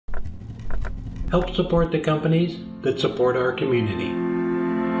Help support the companies that support our community.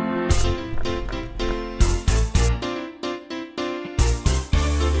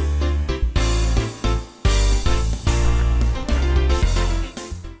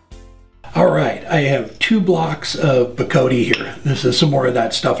 Alright, I have 2 blocks of Bocote here. This is some more of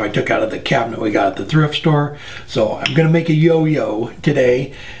that stuff I took out of the cabinet we got at the thrift store. So I'm going to make a yo-yo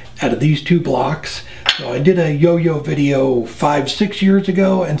today out of these 2 blocks. So I did a yo-yo video 5-6 years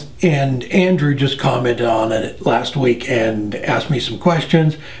ago, and Andrew just commented on it last week and asked me some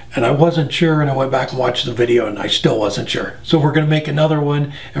questions, and I wasn't sure, and I went back and watched the video and I still wasn't sure. So we're going to make another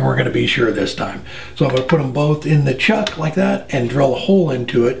one, and we're going to be sure this time. So I'm going to put them both in the chuck like that and drill a hole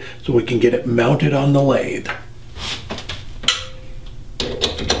into it so we can get it mounted on the lathe.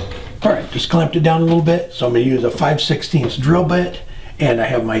 Alright, just clamped it down a little bit. So I'm going to use a 5/16 drill bit. And I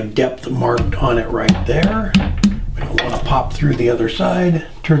have my depth marked on it right there. We don't want to pop through the other side.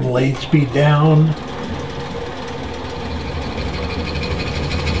 Turn the lathe speed down.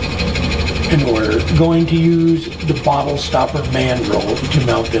 And we're going to use the bottle stopper mandrel to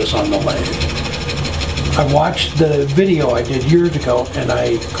mount this on the lathe. I watched the video I did years ago and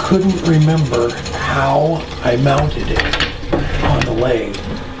I couldn't remember how I mounted it on the lathe.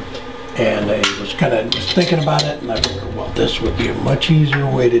 And I was kind of just thinking about it, and I figured, well, this would be a much easier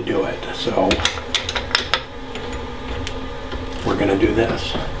way to do it. So we're going to do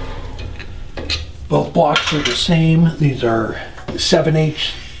this. Both blocks are the same. These are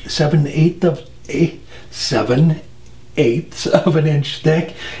 7/8 of an inch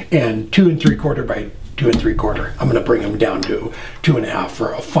thick and 2 3/4 by 2 3/4. I'm going to bring them down to 2.5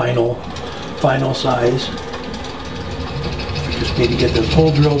 for a final size. Just need to get this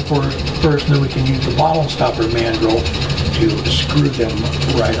hole drilled first, and then we can use the bottle stopper mandrel to screw them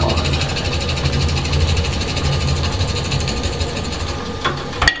right on.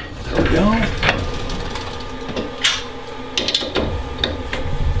 There we go.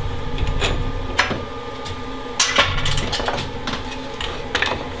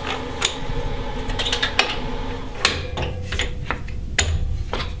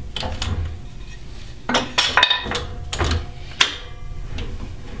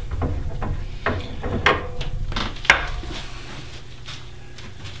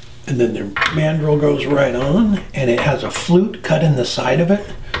 And then the mandrel goes right on, and it has a flute cut in the side of it,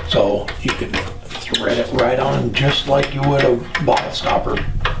 so you can thread it right on just like you would a bottle stopper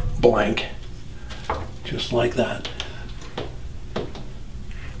blank, just like that.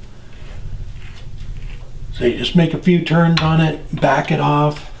 So you just make a few turns on it, back it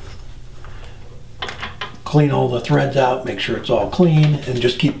off, clean all the threads out, make sure it's all clean, and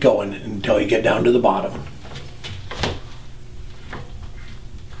just keep going until you get down to the bottom.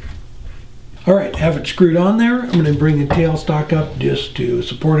 Alright, have it screwed on there. I'm going to bring the tailstock up just to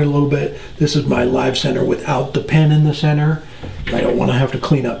support it a little bit. This is my live center without the pin in the center. I don't want to have to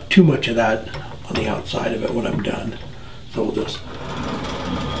clean up too much of that on the outside of it when I'm done. So we'll just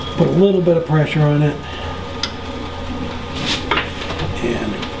put a little bit of pressure on it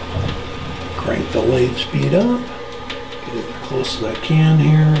and crank the lathe speed up. Get it as close as I can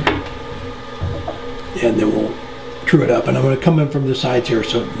here. And then we'll true it up, and I'm going to come in from the sides here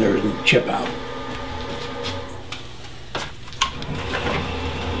so there doesn't chip out.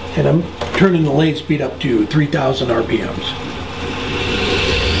 And I'm turning the lathe speed up to 3,000 RPMs.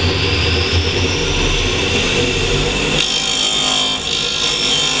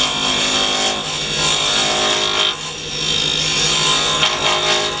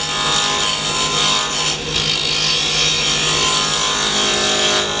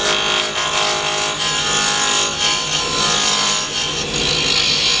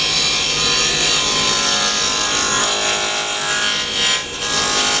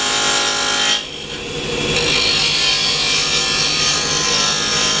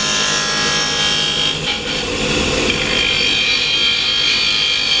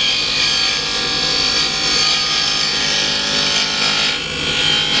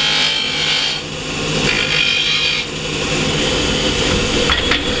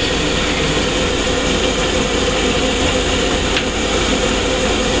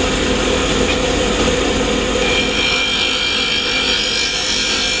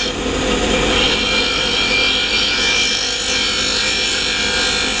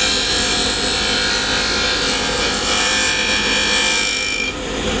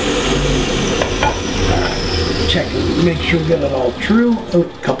 Check it, make sure we got it all true. Oh,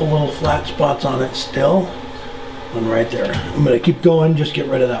 a couple little flat spots on it still. One right there. I'm going to keep going, just get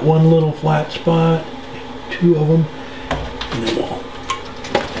rid of that one little flat spot. 2 of them. And then we'll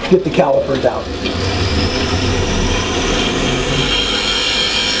get the calipers out.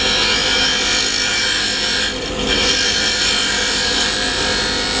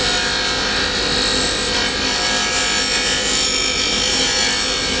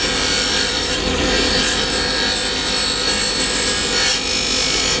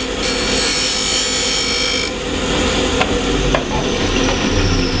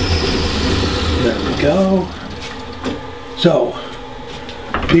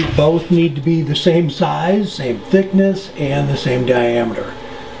 These both need to be the same size, same thickness, and the same diameter.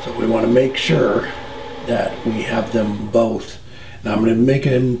 So we want to make sure that we have them both. Now I'm going to make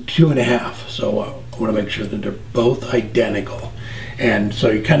it in 2.5, so I want to make sure that they're both identical. And so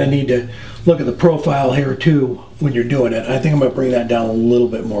you kind of need to look at the profile here too when you're doing it. I think I'm going to bring that down a little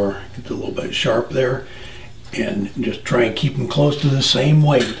bit more. It's a little bit sharp there, and just try and keep them close to the same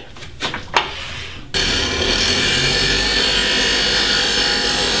weight.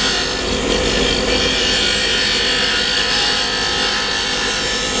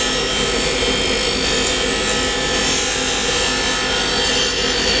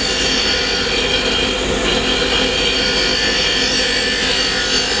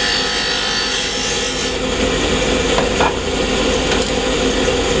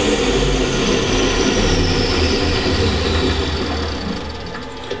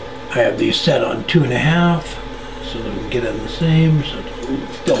 I have these set on 2.5 so that we can get in the same. So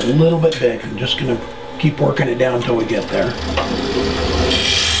it's still a little bit big. I'm just going to keep working it down until we get there.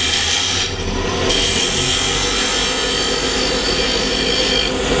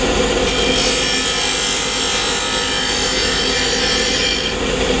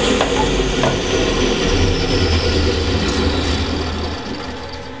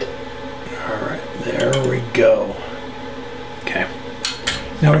 All right, there we go. Okay.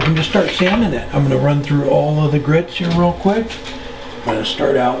 Now we can just start sanding it. I'm going to run through all of the grits here real quick. I'm going to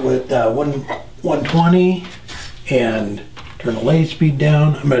start out with 120 and turn the lathe speed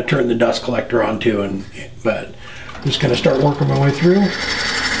down. I'm going to turn the dust collector on too, but I'm just going to start working my way through.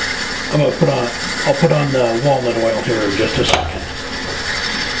 I'll put on the walnut oil here in just a second.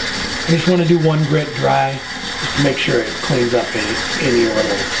 I just want to do one grit dry, just to make sure it cleans up any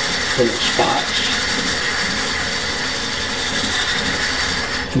little spots.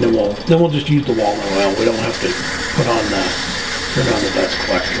 And then we'll just use the walnut oil. We don't have to turn on the dust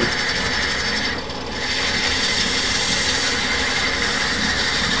collector.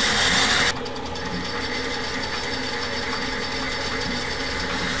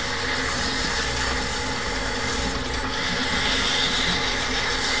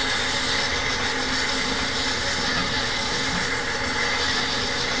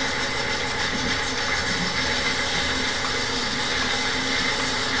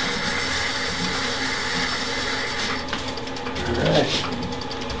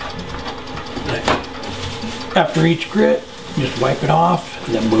 After each grit, just wipe it off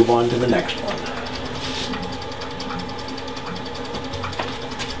and then move on to the next one.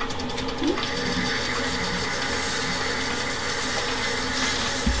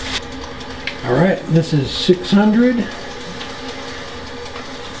 All right, this is 600. There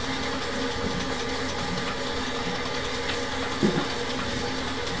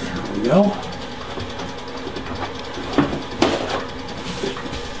we go.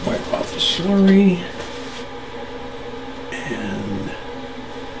 Wipe off the slurry.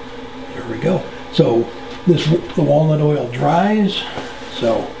 Go. So the walnut oil dries,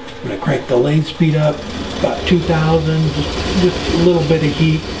 so I'm going to crank the lathe speed up about 2,000, just a little bit of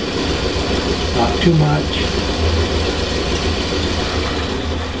heat, not too much.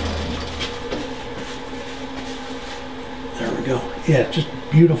 There we go. Yeah, just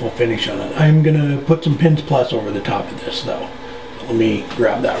beautiful finish on it. I'm going to put some Pins Plus over the top of this though. Let me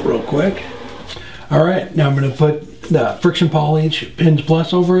grab that real quick. All right, now I'm going to put the friction polish Pins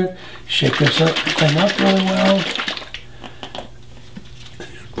Plus over it. Shake this thing up really well.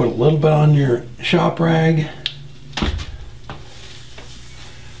 Put a little bit on your shop rag.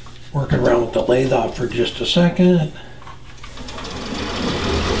 Work around with the lathe off for just a second.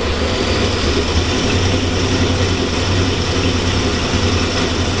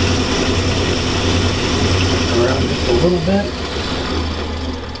 Around just a little bit.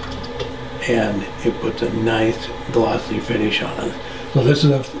 And it puts a nice glossy finish on it. So this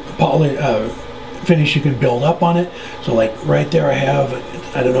is a finish you can build up on it. So like right there I have,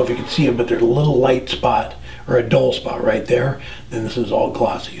 I don't know if you can see it, but there's a little light spot or a dull spot right there. Then this is all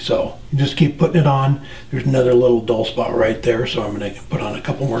glossy. So you just keep putting it on. There's another little dull spot right there. So I'm going to put on a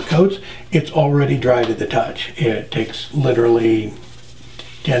couple more coats. It's already dry to the touch. It takes literally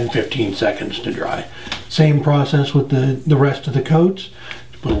 10-15 seconds to dry. Same process with the rest of the coats.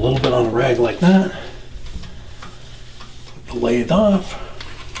 Put a little bit on a rag like that. Put the lathe off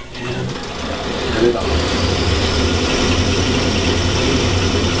and turn it off.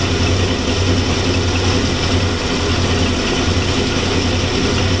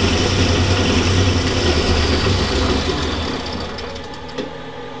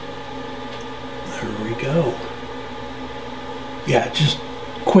 There we go. Yeah, just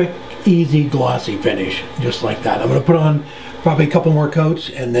quick, easy, glossy finish, just like that. I'm going to put on probably a couple more coats,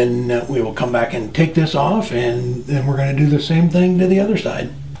 and then we will come back and take this off, and then we're going to do the same thing to the other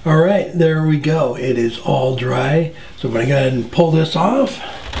side. All right, there we go. It is all dry. So I'm going to go ahead and pull this off,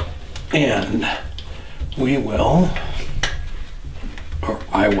 and we will, or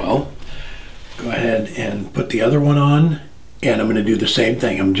I will, go ahead and put the other one on, and I'm going to do the same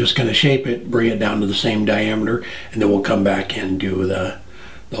thing. I'm just going to shape it, bring it down to the same diameter, and then we'll come back and do the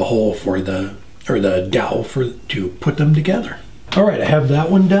hole for the, or the dowel to put them together. All right, I have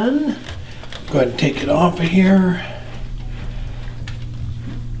that one done. Go ahead and take it off of here.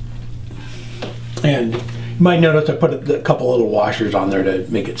 And you might notice I put a couple little washers on there to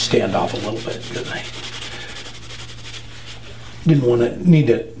make it stand off a little bit, because I didn't need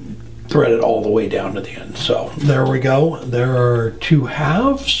to thread it all the way down to the end. So there we go. There are 2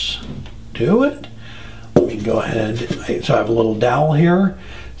 halves to it. Let me go ahead. So I have a little dowel here.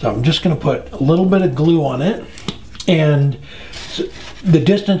 So I'm just going to put a little bit of glue on it. And so the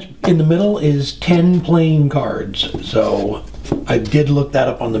distance in the middle is 10 playing cards. So I did look that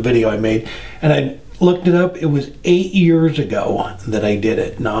up on the video I made, and I looked it up. It was 8 years ago that I did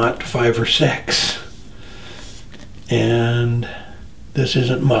it, not 5 or 6. And this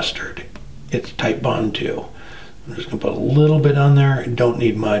isn't mustard. It's Type Bond 2. I'm just going to put a little bit on there. I don't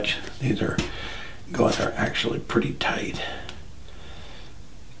need much. These are actually pretty tight.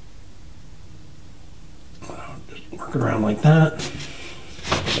 Just work it around like that.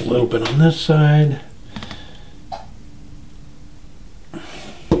 A little bit on this side.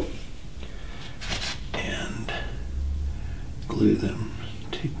 And glue them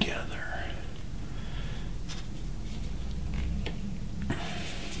together.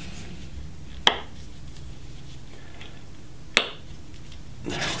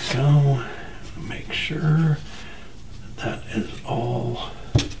 There we go. Make sure that is all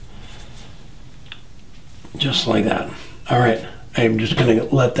just like that. All right, I'm just going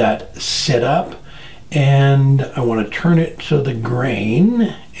to let that sit up, and I want to turn it so the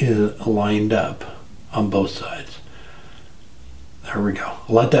grain is lined up on both sides. There we go.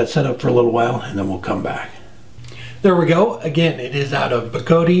 I'll let that set up for a little while, and then we'll come back. There we go. Again, it is out of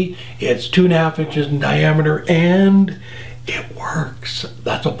Bocote. It's 2.5 inches in diameter, and it works.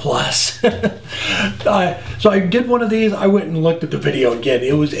 That's a plus. So I did one of these. I went and looked at the video again.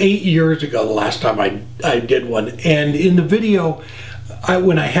 It was 8 years ago the last time I did one. And in the video,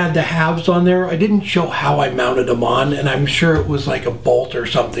 when I had the halves on there, I didn't show how I mounted them on, and I'm sure it was like a bolt or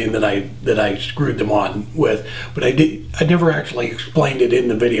something that I screwed them on with. But I never actually explained it in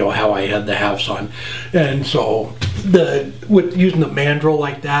the video how I had the halves on. And so with using the mandrel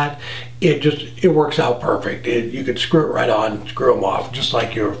like that, it works out perfect. You could screw it right on, screw them off, just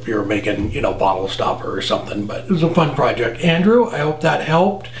like you're making, you know, bottle stopper or something. But it was a fun project. Andrew, I hope that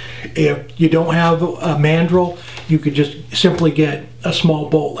helped. If you don't have a mandrel, you could just simply get a small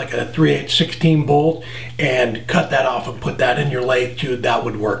bolt, like a 3/8/16 bolt, and cut that off and put that in your lathe too. That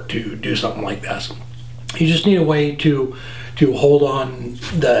would work to do something like this. You just need a way to hold on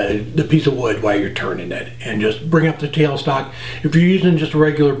the piece of wood while you're turning it, and just bring up the tailstock. If you're using just a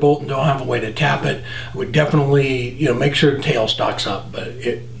regular bolt and don't have a way to tap it, I would definitely, you know, make sure the tailstock's up, but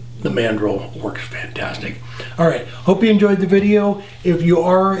the mandrel works fantastic. All right, hope you enjoyed the video. If you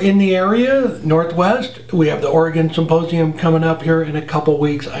are in the area, Northwest, we have the Oregon Symposium coming up here in a couple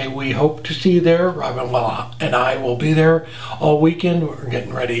weeks. We hope to see you there. Robin and I will be there all weekend. We're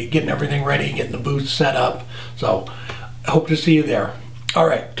getting ready, getting everything ready, getting the booth set up. So I hope to see you there. All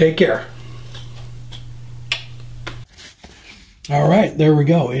right, take care. All right, there we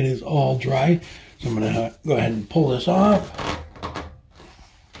go. It is all dry. So I'm gonna go ahead and pull this off.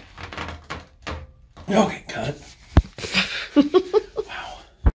 Okay, cut.